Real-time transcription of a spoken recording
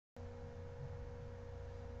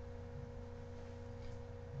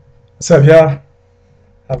What's up, y'all?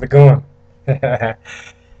 How's it going? Hey,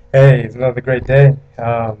 it's another great day.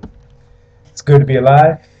 It's good to be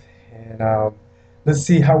alive, and let's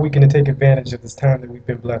see how we can take advantage of this time that we've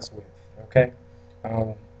been blessed with. Okay.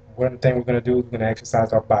 Um, One thing we're going to do is we're going to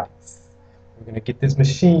exercise our bodies. We're going to get this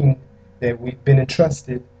machine that we've been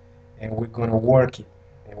entrusted, and we're going to work it,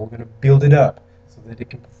 and we're going to build it up so that it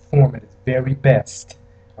can perform at its very best.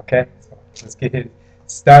 Okay. So let's get it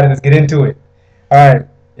started. Let's get into it. All right.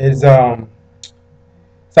 Is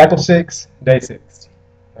Cycle 6, day 6.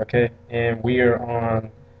 Okay, and we are on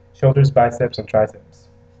shoulders, biceps, and triceps.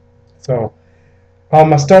 So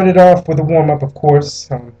I started off with a warm up, of course.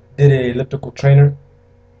 Did a elliptical trainer,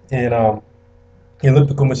 and the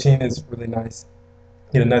elliptical machine is really nice.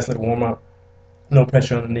 Get a nice little warm up, no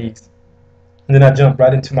pressure on the knees. And then I jumped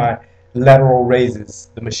right into my lateral raises,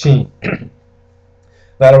 the machine.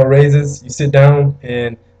 Lateral raises, you sit down,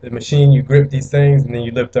 and the machine, you grip these things, and then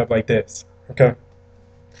you lift up like this. Okay.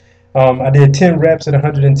 I did 10 reps at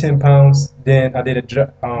 110 pounds. Then I did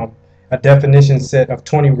a definition set of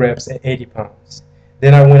 20 reps at 80 pounds.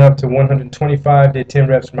 Then I went up to 125, did 10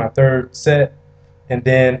 reps for my third set. And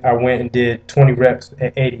then I went and did 20 reps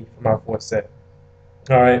at 80 for my fourth set.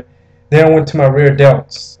 All right. Then I went to my rear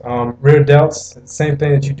delts. Rear delts, same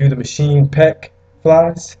thing that you do the machine pec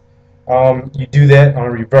flies. You do that on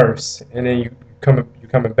reverse, and then you're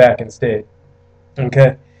coming back instead.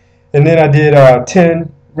 Okay. And then I did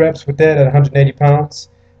 10 reps with that at 180 pounds.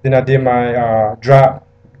 Then I did my drop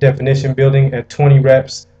definition building at 20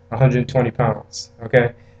 reps, 120 pounds.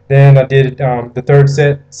 Okay. Then I did the third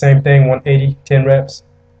set, same thing, 180, 10 reps.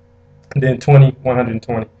 And then 20,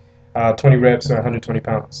 120. 20 reps or 120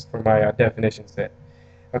 pounds for my definition set.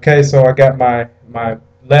 Okay, so I got my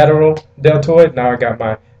lateral deltoid. Now I got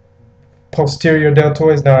my posterior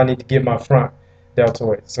deltoids. Now I need to get my front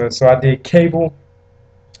deltoid. So I did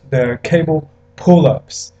the cable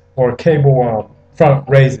pull-ups or cable front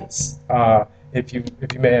raises. If you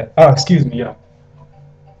may. Oh, excuse me, yeah.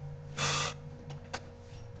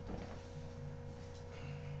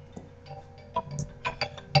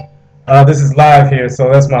 This is live here,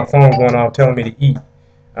 so that's my phone going off telling me to eat.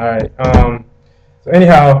 All right. So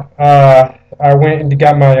anyhow, I went and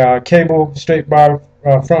got my cable straight bar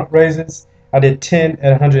front raises. I did 10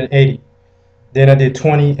 at 180. Then I did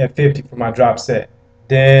 20 at 50 for my drop set.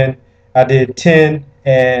 Then I did 10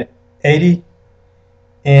 at 80,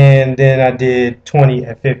 and then I did 20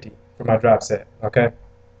 at 50 for my drop set. Okay,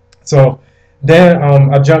 so then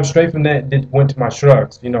I jumped straight from that and went to my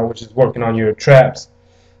shrugs, which is working on your traps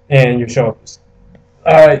and your shoulders.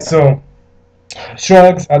 All right, so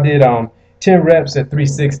shrugs, I did 10 reps at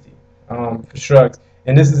 360 for shrugs,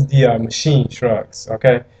 and this is the machine shrugs.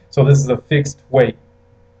 Okay, so this is a fixed weight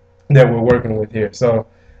that we're working with here. So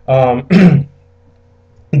then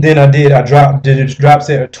I did a drop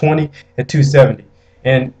set of 20 at 270,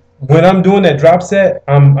 and when I'm doing that drop set,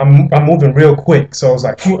 I'm moving real quick. So it's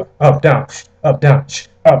like up down, up down,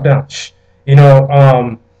 up down.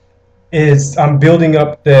 Is I'm building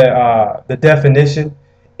up the definition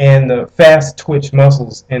and the fast twitch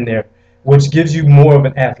muscles in there, which gives you more of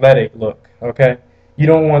an athletic look. Okay, you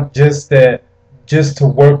don't want just to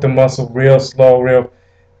work the muscle real slow, real.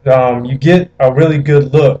 You get a really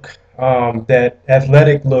good look. That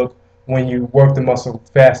athletic look when you work the muscle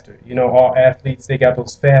faster. All athletes, they got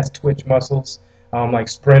those fast twitch muscles, like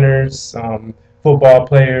sprinters, football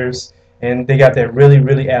players, and they got that really,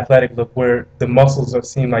 really athletic look where the muscles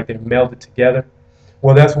seem like they're melded together.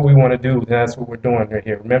 Well, that's what we want to do, and that's what we're doing right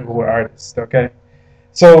here. Remember, we're artists, okay?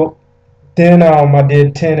 So then I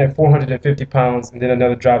did 10 at 450 pounds, and then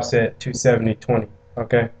another drop set, 270, 20,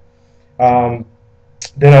 okay?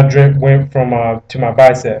 Then I went from to my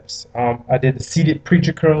biceps. I did the seated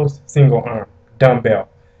preacher curls, single arm, dumbbell.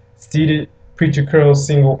 Seated preacher curls,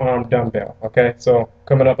 single arm, dumbbell. Okay, so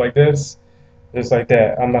coming up like this, just like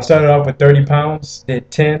that. I started off with 30 pounds, did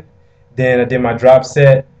 10. Then I did my drop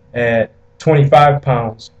set at 25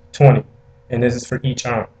 pounds, 20. And this is for each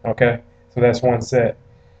arm. Okay, so that's one set.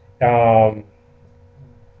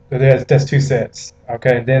 That's two sets.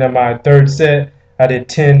 Okay, then on my third set, I did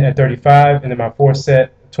 10 at 35, and then my fourth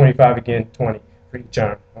set, 25 again, 20 for each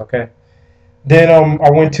arm. Okay. Then I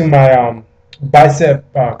went to my bicep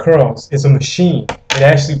curls. It's a machine. It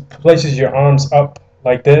actually places your arms up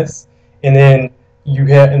like this, and then you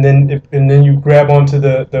grab onto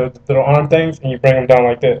the little arm things and you bring them down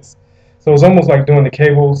like this. So it's almost like doing the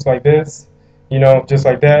cables like this, just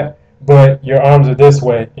like that. But your arms are this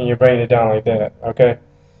way, and you're bringing it down like that. Okay.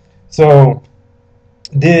 So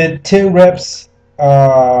did 10 reps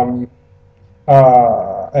at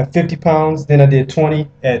 50 pounds. Then I did 20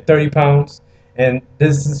 at 30 pounds. And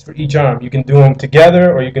this is for each arm. You can do them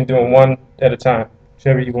together or you can do them one at a time,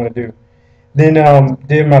 whichever you want to do. Then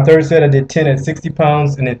did my third set. I did 10 at 60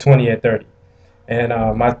 pounds and then 20 at 30. And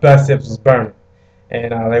my biceps was burning.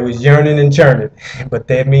 And they was yearning and churning. But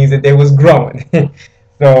that means that they was growing.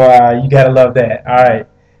 So you got to love that. All right.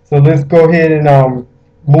 So let's go ahead and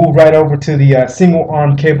move right over to the single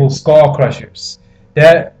arm cable skull crushers.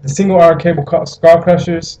 The single arm cable skull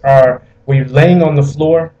crushers are where you're laying on the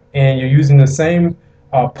floor and you're using the same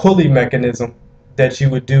pulley mechanism that you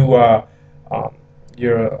would do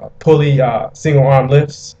your pulley single arm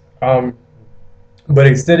lifts. But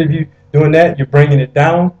instead of you doing that, you're bringing it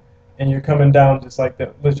down and you're coming down just like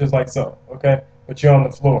that, just like so, okay? But you're on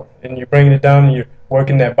the floor and you're bringing it down and you're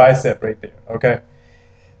working that bicep right there, okay?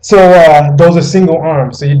 So those are single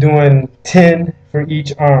arms. So you're doing 10 for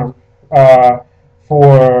each arm.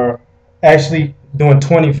 For actually doing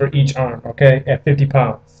 20 for each arm, okay, at 50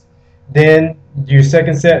 pounds. Then your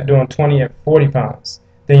second set doing 20 at 40 pounds.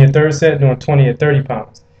 Then your third set doing 20 at 30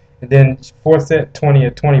 pounds. And then fourth set 20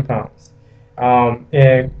 at 20 pounds.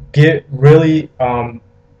 And get really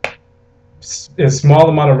as small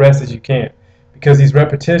amount of rest as you can, because these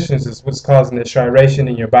repetitions is what's causing the striation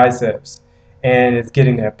in your biceps, and it's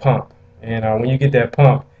getting that pump. And when you get that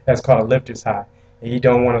pump, that's called a lifter's high, and you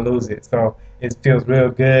don't want to lose it. So it feels real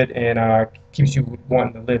good and keeps you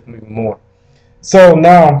wanting to lift even more. So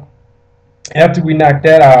now, after we knocked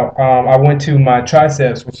that out, I went to my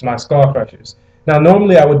triceps, which is my skull crushers. Now,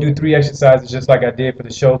 normally I would do 3 exercises just like I did for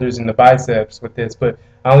the shoulders and the biceps with this, but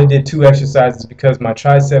I only did 2 exercises because my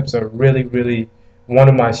triceps are really, really one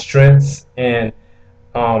of my strengths, and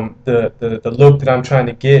the look that I'm trying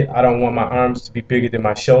to get, I don't want my arms to be bigger than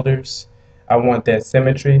my shoulders. I want that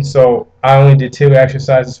symmetry. So I only did 2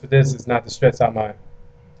 exercises for this. It's not to stretch out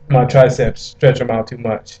my triceps, stretch them out too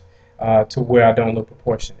much to where I don't look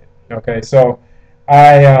proportionate. Okay, so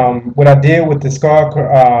what I did with the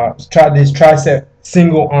these tricep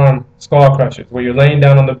single arm skull crushers, where you're laying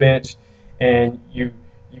down on the bench and you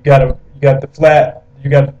got the flat, you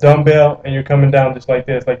got the dumbbell, and you're coming down just like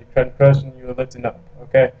this, like you're crushing, you're lifting up.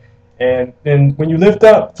 Okay, and then when you lift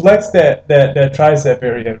up, flex that tricep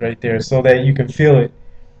area right there so that you can feel it.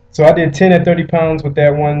 So I did 10 at 30 pounds with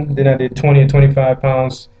that one. Then I did 20 at 25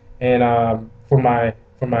 pounds, and for my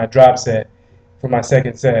drop set, for my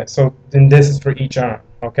second set. So then this is for each arm.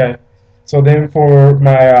 Okay. So then for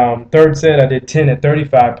my third set, I did 10 at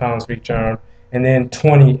 35 pounds for each arm, and then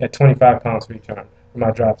 20 at 25 pounds for each arm for my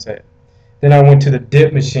drop set. Then I went to the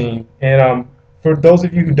dip machine, and for those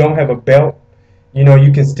of you who don't have a belt, you know,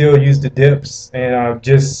 you can still use the dips, and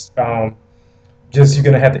just you're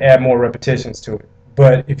gonna have to add more repetitions to it.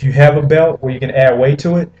 But if you have a belt where you can add weight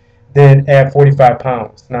to it, then add 45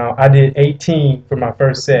 pounds. Now I did 18 for my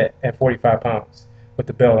first set at 45 pounds with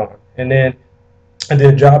the belt on, and then I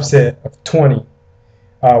did a drop set of 20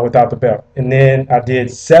 without the belt, and then I did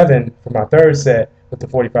 7 for my third set with the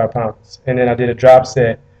 45 pounds, and then I did a drop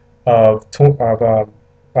set of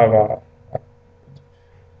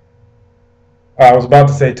I was about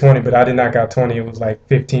to say 20, but I did not got 20. It was like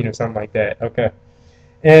 15 or something like that. Okay,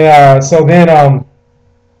 and so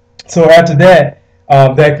after that,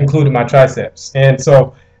 that concluded my triceps, and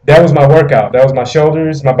so that was my workout. That was my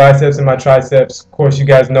shoulders, my biceps, and my triceps. Of course, you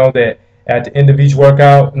guys know that at the end of each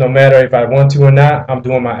workout, no matter if I want to or not, I'm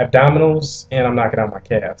doing my abdominals and I'm knocking out my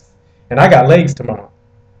calves. And I got legs tomorrow.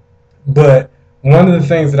 But one of the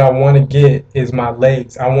things that I want to get is my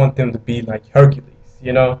legs. I want them to be like Hercules,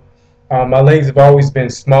 you know. My legs have always been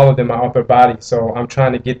smaller than my upper body, so I'm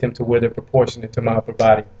trying to get them to where they're proportionate to my upper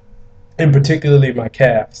body, and particularly my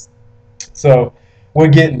calves. So we're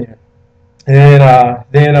getting there. And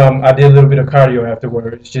then I did a little bit of cardio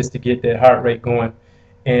afterwards just to get that heart rate going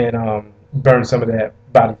and burn some of that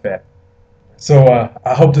body fat. So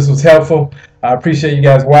I hope this was helpful. I appreciate you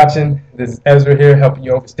guys watching. This is Ezra here, helping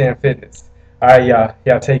you overstand fitness. All right,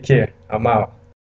 y'all take care. I'm out.